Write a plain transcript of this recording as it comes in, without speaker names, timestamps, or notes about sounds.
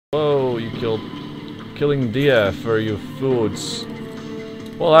Whoa, you killing deer for your foods.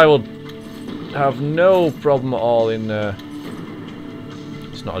 Well, I will have no problem at all in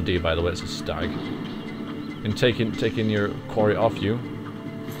it's not a deer, by the way, it's a stag. In taking your quarry off you.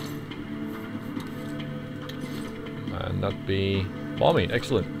 And that'd be boar meat,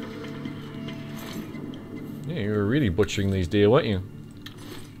 excellent. Yeah, you were really butchering these deer, weren't you?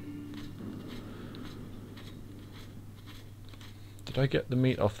 Did I get the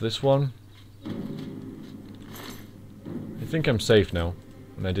meat off this one? I think I'm safe now.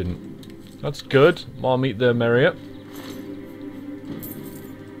 And I didn't. That's good. More meat the merrier.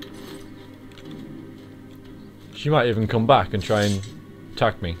 She might even come back and try and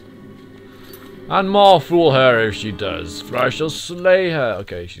attack me. And more fool her if she does, for I shall slay her.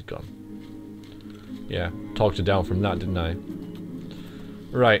 Okay, she's gone. Yeah, talked her down from that, didn't I?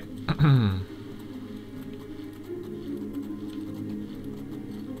 Right.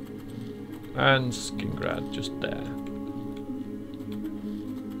 And Skingrad just there.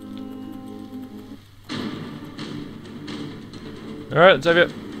 Alright, let's have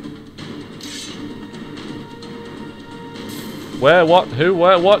it. Where, what, who,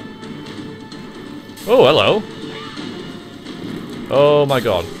 where, what? Oh, hello. Oh my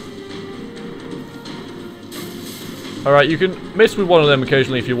god. Alright, you can miss with one of them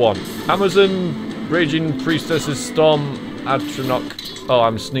occasionally if you want. Amazon, Raging Priestesses, Storm, Atronach. Oh,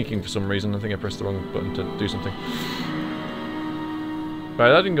 I'm sneaking for some reason. I think I pressed the wrong button to do something. Right,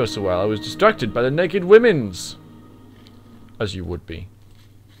 that didn't go so well. I was distracted by the naked women's. As you would be.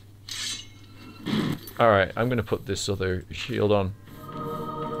 Alright, I'm going to put this other shield on.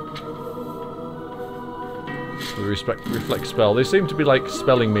 The reflect spell. They seem to be like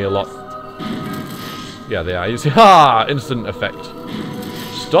spelling me a lot. Yeah, they are. You see, ha! Instant effect.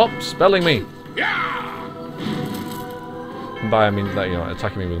 Stop spelling me. And by I mean that, you know,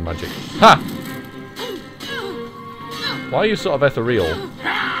 attacking me with magic. Ha! Why are you sort of ethereal?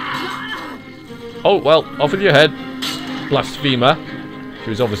 Oh well, off with your head, blasphemer. She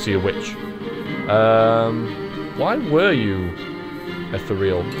was obviously a witch. Why were you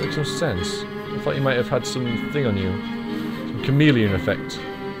ethereal? Makes no sense. I thought you might have had some thing on you. Some chameleon effect.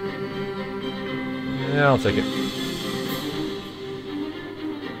 Yeah, I'll take it.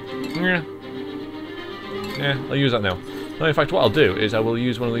 Yeah, I'll use that now. No, in fact, what I'll do is I will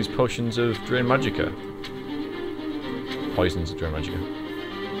use one of these potions of Drain Magicka. Poisons of Drain Magicka.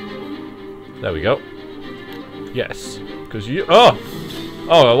 There we go. Yes. Because you... Oh!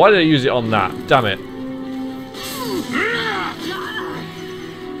 Oh, why did I use it on that? Damn it.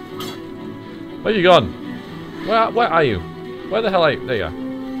 Where you gone? Where are you? Where the hell are you? There you are.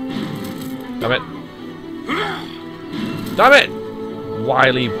 Damn it. Damn it!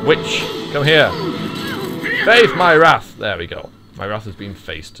 Wily witch. Come here. Face my wrath. There we go. My wrath has been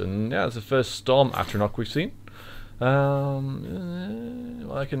faced. And yeah, it's the first Storm Atronach we've seen. Well,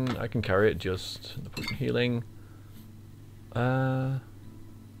 I can carry it just. The potion healing.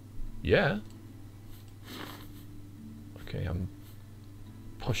 Yeah. Okay, I'm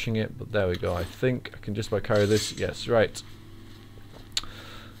pushing it, but there we go. I think I can just about carry this. Yes, right.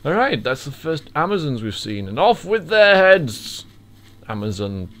 Alright, that's the first Amazons we've seen. And off with their heads!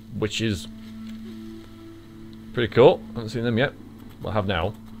 Amazon witches. Pretty cool. I haven't seen them yet. Well, I have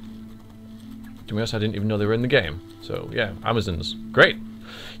now. To be honest, I didn't even know they were in the game. So, yeah, Amazons. Great.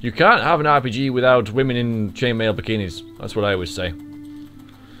 You can't have an RPG without women in chainmail bikinis. That's what I always say.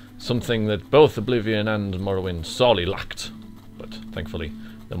 Something that both Oblivion and Morrowind sorely lacked. But, thankfully,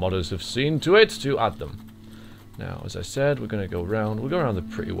 the modders have seen to it to add them. Now, as I said, we're going to go around. We'll go around the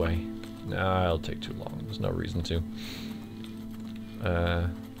pretty way. Nah, it'll take too long. There's no reason to.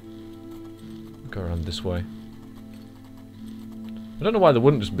 Go around this way. I don't know why they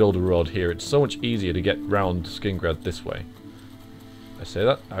wouldn't just build a road here. It's so much easier to get round Skingrad this way. I say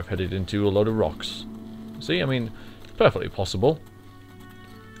that, I've headed into a load of rocks. See, I mean, it's perfectly possible.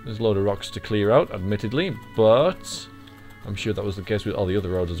 There's a load of rocks to clear out, admittedly, but I'm sure that was the case with all the other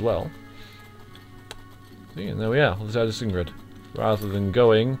roads as well. See, and there we are, on the side of Skingrad. Rather than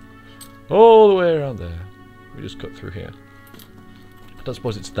going all the way around there, we just cut through here. I don't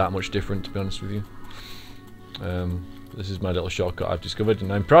suppose it's that much different, to be honest with you. This is my little shortcut I've discovered,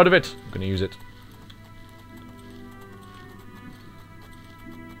 and I'm proud of it. I'm going to use it.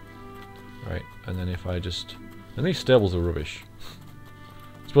 Right, and then if I just... And these stables are rubbish.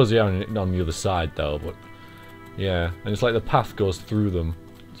 I suppose they are on the other side, though, but... Yeah, and it's like the path goes through them.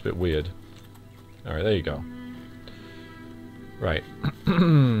 It's a bit weird. Alright, there you go. Right.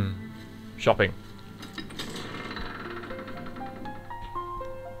 Shopping.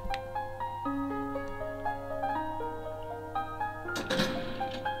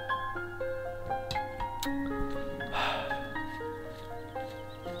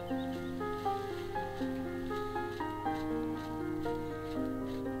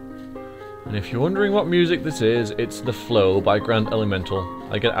 And if you're wondering what music this is, it's The Flow by Grand Elemental.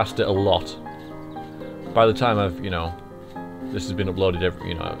 I get asked it a lot. By the time I've, this has been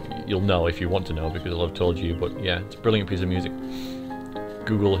uploaded, you'll know if you want to know because I'll have told you. But yeah, it's a brilliant piece of music.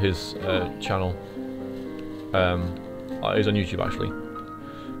 Google his channel. He's on YouTube actually.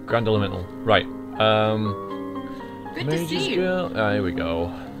 Grand Elemental. Right. Good to see you. Here we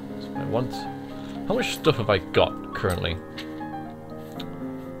go. That's what I want. How much stuff have I got currently?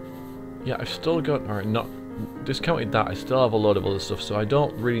 Yeah, I've still got, alright, not discounted that, I still have a load of other stuff, so I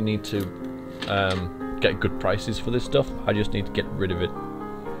don't really need to get good prices for this stuff. I just need to get rid of it.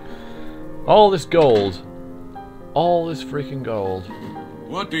 All this gold. All this freaking gold.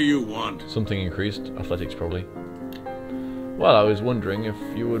 What do you want? Something increased. Athletics, probably. Well, I was wondering if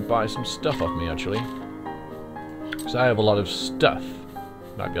you would buy some stuff off me, actually. Because I have a lot of stuff.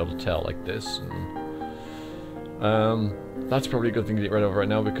 You might be able to tell, like this. And, that's probably a good thing to get rid of right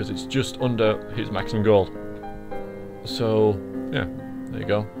now because it's just under his maximum gold. So, yeah, there you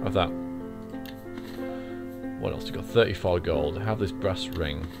go. Have that. What else? You got 34 gold. I have this brass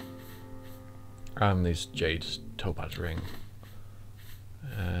ring. And this jade topaz ring.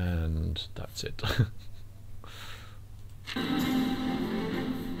 And that's it.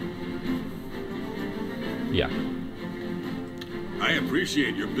 Yeah. I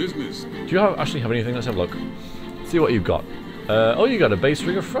appreciate your business. Do you actually have anything? Let's have a look. See what you've got. Oh, you got a base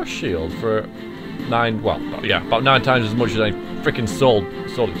ring of frost shield for 9. Well, yeah, about 9 times as much as I freaking sold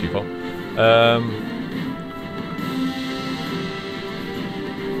it to you for.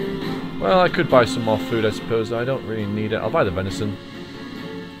 Well, I could buy some more food, I suppose. I don't really need it. I'll buy the venison.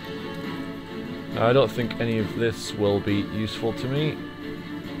 I don't think any of this will be useful to me.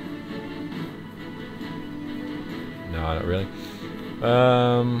 No, not really.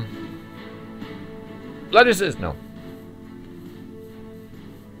 Lettuces, no.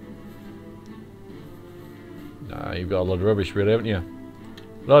 Nah, you've got a lot of rubbish, really, haven't you?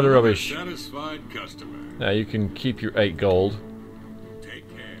 A lot of rubbish. Satisfied customer. Now you can keep your 8 gold. Take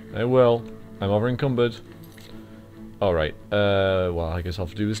care. I will. I'm over encumbered. Alright, well, I guess I'll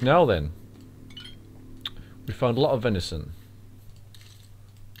have to do this now then. We found a lot of venison.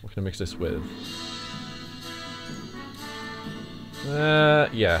 What can I mix this with?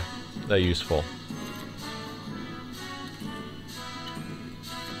 Yeah, they're useful.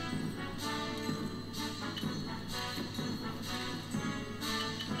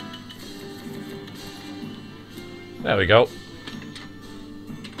 There we go.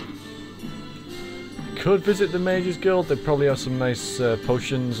 Could visit the Mages Guild. They probably have some nice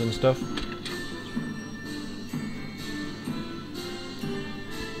potions and stuff.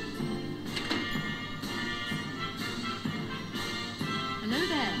 Hello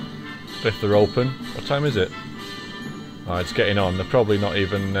there. If they're open. What time is it? Oh, it's getting on. They're probably not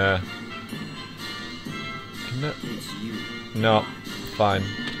even... No, fine.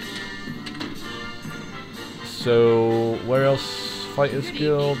 So, where else? Fighters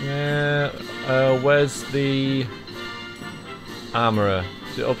Guild? Yeah. Where's the armorer?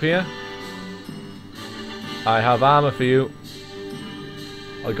 Is it up here? I have armor for you.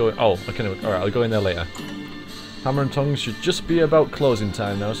 I'll go in. Oh, okay. Alright, I'll go in there later. Hammer and tongs should just be about closing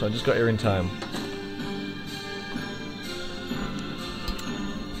time now, so I just got here in time.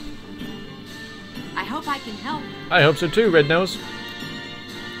 I hope I can help. I hope so too, Red Nose.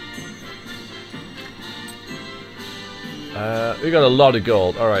 We got a lot of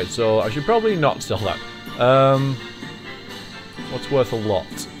gold. Alright, so I should probably not sell that. What's worth a lot?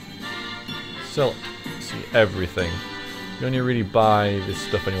 Sell, see, everything. You only really buy this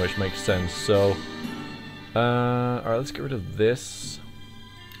stuff anyway, which makes sense. So, alright, let's get rid of this.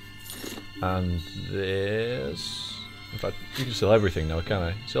 And this. In fact, you can sell everything now, can't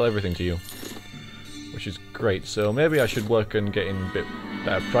I? Sell everything to you. Which is great. So maybe I should work on getting a bit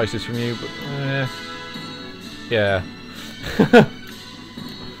better prices from you, but yeah.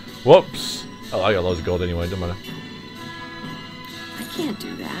 Whoops. Oh, I got loads of gold anyway, don't matter. I can't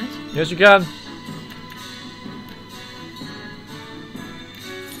do that. Yes, you can.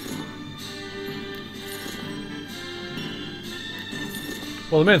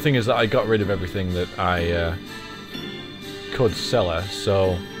 Well, the main thing is that I got rid of everything that I could sell her,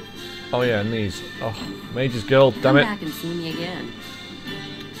 so... Oh yeah, and these. Oh, Mage's Guild, damn it. Come back and see me again.